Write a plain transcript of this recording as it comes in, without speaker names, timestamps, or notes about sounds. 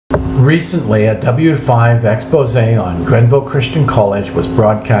Recently, a W5 expose on Grenville Christian College was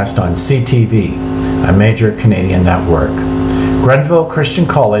broadcast on CTV, a major Canadian network. Grenville Christian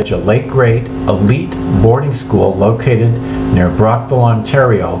College, a late-grade elite boarding school located near Brockville,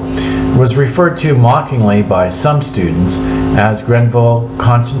 Ontario, was referred to mockingly by some students as Grenville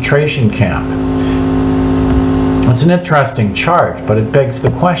Concentration Camp. It's an interesting charge, but it begs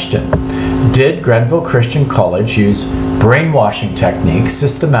the question: did Grenville Christian College use brainwashing techniques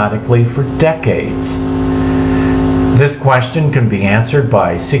systematically for decades? This question can be answered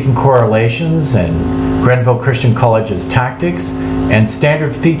by seeking correlations in Grenville Christian College's tactics and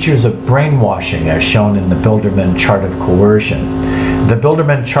standard features of brainwashing as shown in the Bilderman Chart of Coercion. The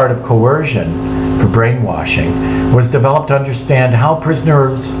Bilderman Chart of Coercion for brainwashing was developed to understand how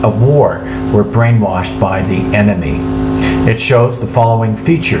prisoners of war were brainwashed by the enemy. It shows the following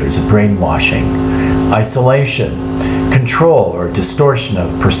features of brainwashing: isolation, control or distortion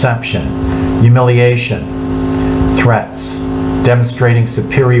of perception, humiliation, threats, demonstrating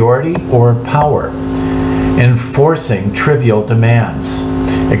superiority or power, enforcing trivial demands,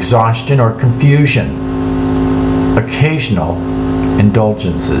 exhaustion or confusion, occasional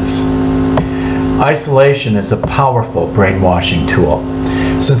indulgences. Isolation is a powerful brainwashing tool,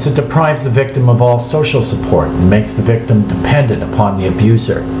 since it deprives the victim of all social support and makes the victim dependent upon the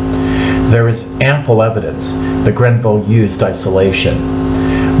abuser. There is ample evidence that Grenville used isolation.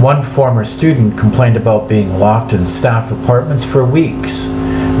 One former student complained about being locked in staff apartments for weeks.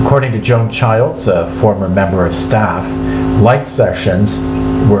 According to Joan Childs, a former member of staff, light sessions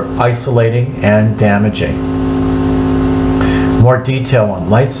were isolating and damaging. More detail on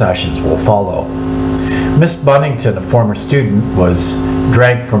light sessions will follow. Miss Bunnington, a former student, was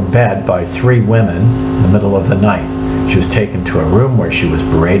dragged from bed by 3 women in the middle of the night. She was taken to a room where she was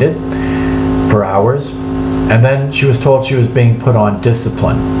berated for hours, and then she was told she was being put on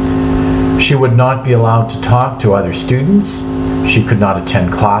discipline. She would not be allowed to talk to other students. She could not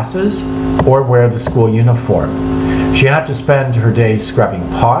attend classes or wear the school uniform. She had to spend her days scrubbing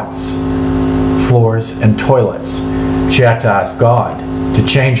pots, floors, and toilets. She had to ask God to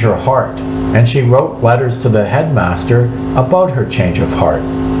change her heart, and she wrote letters to the headmaster about her change of heart.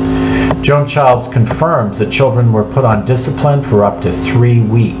 Joan Childs confirms that children were put on discipline for up to 3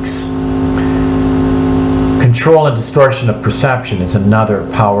 weeks. Control and distortion of perception is another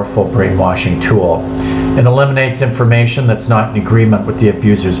powerful brainwashing tool. It eliminates information that's not in agreement with the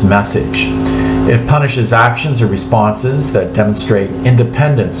abuser's message. It punishes actions or responses that demonstrate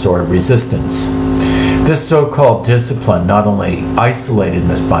independence or resistance. This so-called discipline not only isolated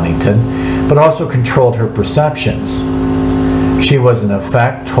Miss Bunnington, but also controlled her perceptions. She was in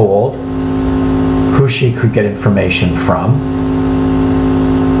effect told who she could get information from,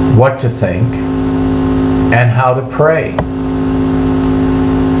 what to think, and how to pray.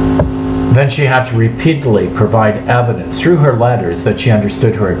 Then she had to repeatedly provide evidence through her letters that she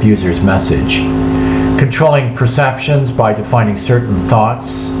understood her abuser's message. Controlling perceptions by defining certain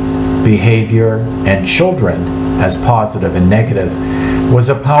thoughts, behavior, and children as positive and negative was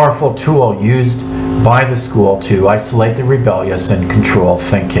a powerful tool used by the school to isolate the rebellious and control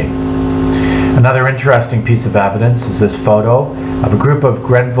thinking. Another interesting piece of evidence is this photo of a group of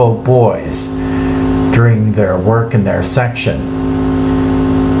Grenville boys during their work in their section.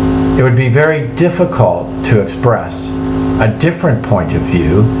 It would be very difficult to express a different point of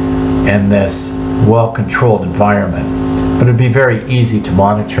view in this well-controlled environment, but it would be very easy to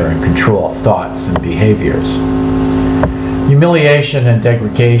monitor and control thoughts and behaviors. Humiliation and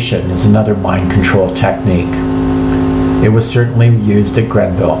degradation is another mind control technique. It was certainly used at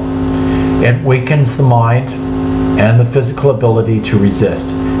Grenville. It weakens the mind and the physical ability to resist.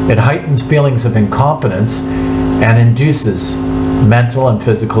 It heightens feelings of incompetence and induces mental and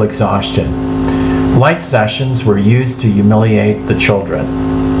physical exhaustion. Light sessions were used to humiliate the children.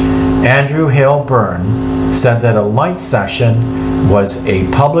 Andrew Hale Byrne said that a light session was a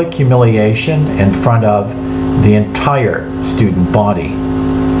public humiliation in front of the entire student body.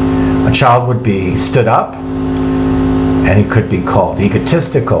 A child would be stood up, and he could be called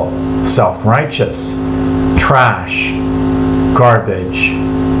egotistical, self-righteous, trash, garbage.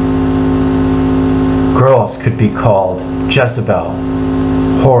 Girls could be called Jezebel,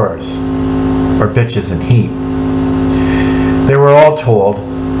 whores, or bitches in heat. They were all told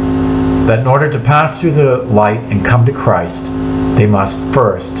that in order to pass through the light and come to Christ, they must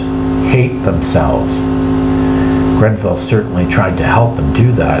first hate themselves. Grenville certainly tried to help them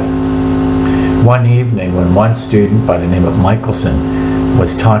do that. One evening, when one student by the name of Michelson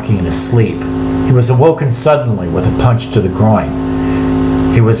was talking in his sleep, he was awoken suddenly with a punch to the groin.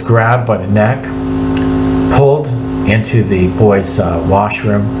 He was grabbed by the neck, pulled into the boys'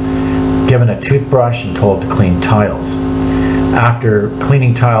 washroom, given a toothbrush and told to clean tiles. After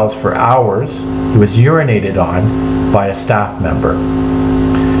cleaning tiles for hours, he was urinated on by a staff member.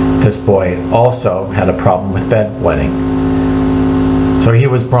 This boy also had a problem with bedwetting. So he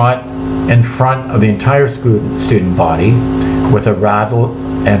was brought in front of the entire student body with a rattle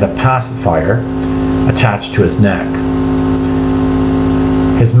and a pacifier attached to his neck.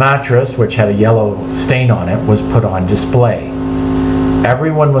 His mattress, which had a yellow stain on it, was put on display.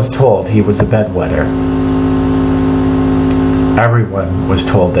 Everyone was told he was a bedwetter. Everyone was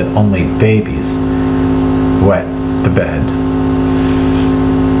told that only babies wet the bed.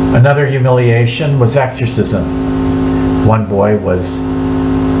 Another humiliation was exorcism. One boy was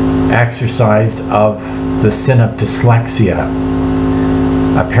exorcised of the sin of dyslexia.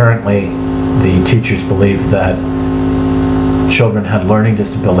 Apparently, the teachers believed that children had learning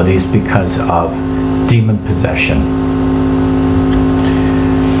disabilities because of demon possession.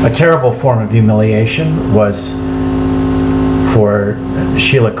 A terrible form of humiliation was for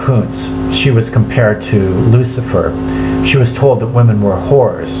Sheila Kuntz. She was compared to Lucifer. She was told that women were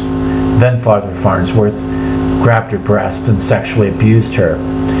whores. Then Father Farnsworth grabbed her breast and sexually abused her.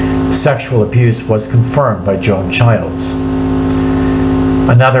 Sexual abuse was confirmed by Joan Childs.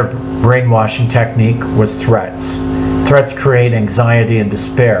 Another brainwashing technique was threats. Threats create anxiety and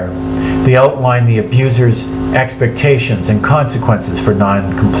despair. They outline the abuser's expectations and consequences for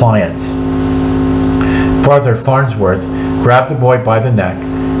non-compliance. Father Farnsworth grabbed the boy by the neck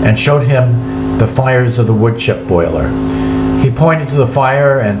and showed him the fires of the wood chip boiler. He pointed to the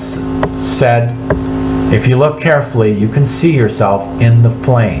fire and said, "If you look carefully, you can see yourself in the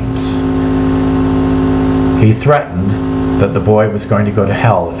flames." He threatened that the boy was going to go to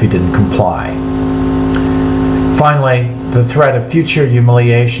hell if he didn't comply. Finally, the threat of future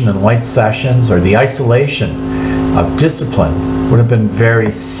humiliation in light sessions or the isolation of discipline would have been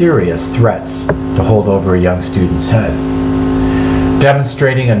very serious threats to hold over a young student's head.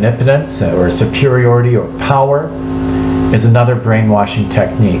 Demonstrating omnipotence or superiority or power is another brainwashing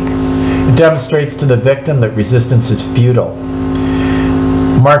technique. It demonstrates to the victim that resistance is futile.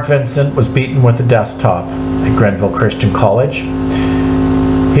 Mark Vincent was beaten with a desktop at Grenville Christian College.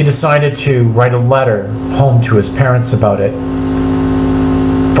 He decided to write a letter home to his parents about it.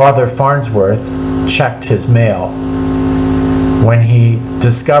 Father Farnsworth checked his mail. When he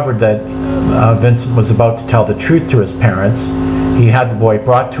discovered that Vincent was about to tell the truth to his parents, he had the boy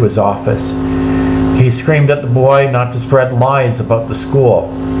brought to his office. He screamed at the boy not to spread lies about the school.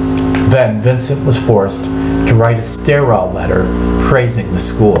 Then Vincent was forced to write a sterile letter praising the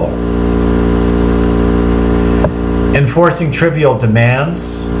school. Enforcing trivial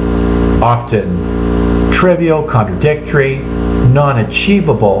demands, often trivial, contradictory,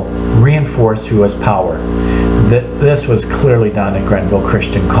 non-achievable, reinforce who has power. This was clearly done at Grenville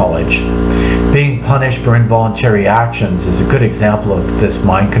Christian College. Being punished for involuntary actions is a good example of this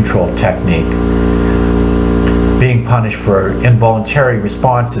mind control technique. Being punished for involuntary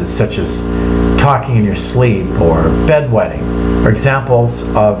responses such as talking in your sleep or bedwetting are examples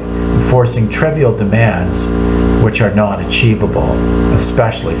of enforcing trivial demands which are non-achievable,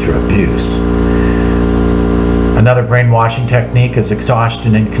 especially through abuse. Another brainwashing technique is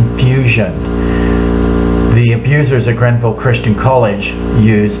exhaustion and confusion. The abusers at Grenville Christian College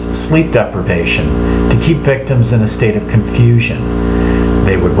used sleep deprivation to keep victims in a state of confusion.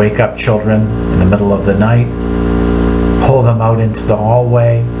 They would wake up children in the middle of the night, pull them out into the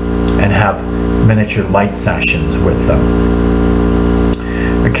hallway, and have miniature light sessions with them.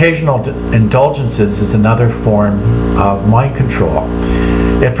 Occasional indulgences is another form of mind control.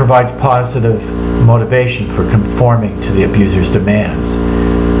 It provides positive motivation for conforming to the abuser's demands.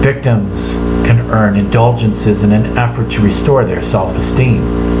 Victims can earn indulgences in an effort to restore their self-esteem.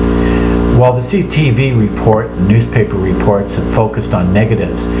 While the CTV report and newspaper reports have focused on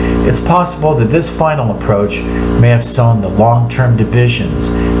negatives, it's possible that this final approach may have sown the long-term divisions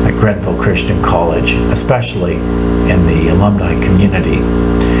at Grenville Christian College, especially in the alumni community.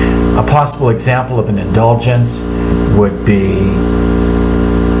 A possible example of an indulgence would be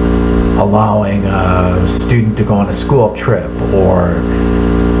allowing a student to go on a school trip or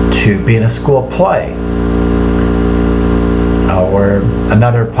to be in a school play. Or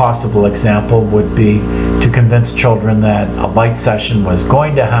another possible example would be to convince children that a light session was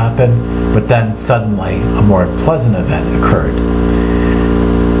going to happen, but then suddenly a more pleasant event occurred.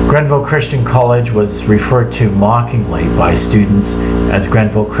 Grenville Christian College was referred to mockingly by students as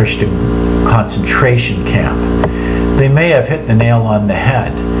Grenville Christian Concentration Camp. They may have hit the nail on the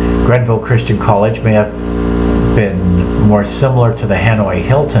head. Grenville Christian College may have been more similar to the Hanoi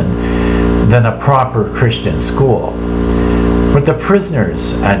Hilton than a proper Christian school. But the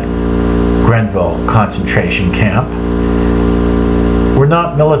prisoners at Grenville Concentration Camp were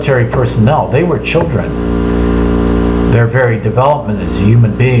not military personnel. They were children. Their very development as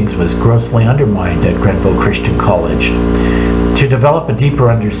human beings was grossly undermined at Grenville Christian College. To develop a deeper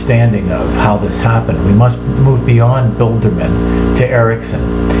understanding of how this happened, we must move beyond Bilderman to Erikson.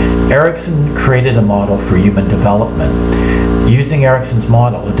 Erikson created a model for human development. Using Erikson's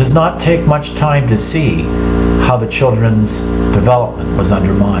model, it does not take much time to see how the children's development was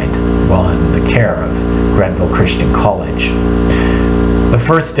undermined while in the care of Grenville Christian College. The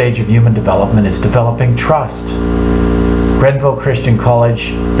first stage of human development is developing trust. Grenville Christian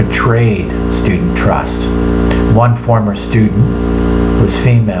College betrayed student trust. One former student, who was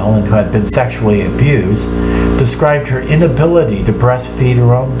female and who had been sexually abused, described her inability to breastfeed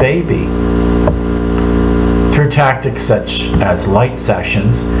her own baby. Through tactics such as light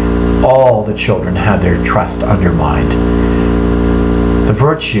sessions, all the children had their trust undermined. The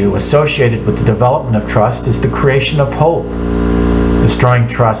virtue associated with the development of trust is the creation of hope. Destroying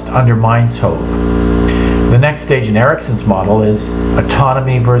trust undermines hope. The next stage in Erikson's model is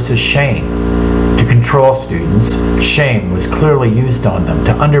autonomy versus shame. To control students, shame was clearly used on them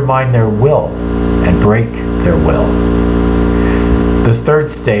to undermine their will and break their will. The third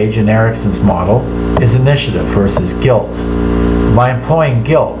stage in Erikson's model is initiative versus guilt. By employing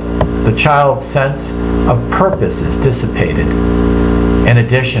guilt, the child's sense of purpose is dissipated. In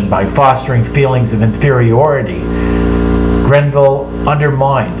addition, by fostering feelings of inferiority, Grenville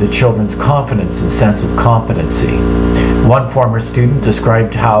undermined the children's confidence and sense of competency. One former student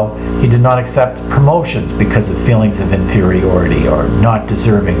described how he did not accept promotions because of feelings of inferiority or not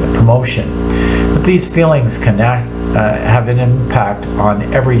deserving the promotion. But these feelings can have an impact on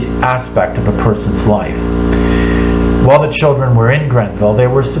every aspect of a person's life. While the children were in Grenville, they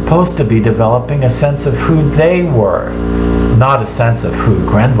were supposed to be developing a sense of who they were, not a sense of who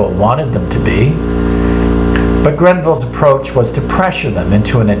Grenville wanted them to be. But Grenville's approach was to pressure them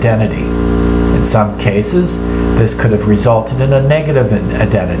into an identity. In some cases, this could have resulted in a negative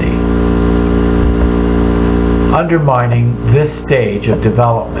identity. Undermining this stage of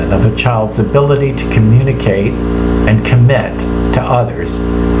development of a child's ability to communicate and commit to others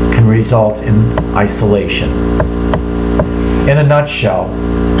can result in isolation. In a nutshell,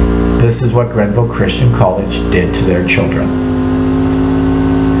 this is what Grenville Christian College did to their children.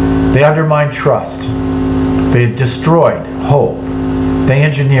 They undermined trust. They destroyed hope. They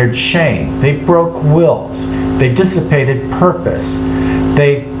engineered shame. They broke wills. They dissipated purpose.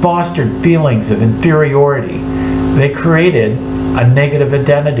 They fostered feelings of inferiority. They created a negative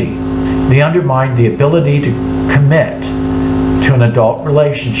identity. They undermined the ability to commit to an adult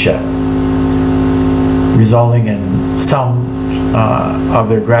relationship, resulting in some of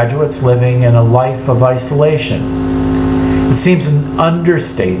their graduates living in a life of isolation. It seems an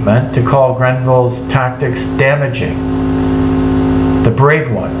understatement to call Grenville's tactics damaging. The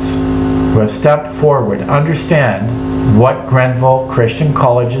brave ones who have stepped forward understand what Grenville Christian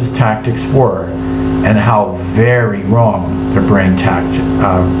College's tactics were and how very wrong their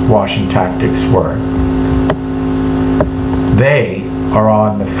brainwashing tactics were. They are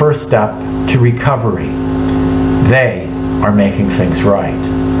on the first step to recovery. They are making things right.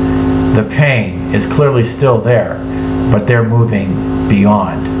 The pain is clearly still there, but they're moving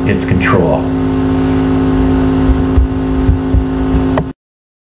beyond its control.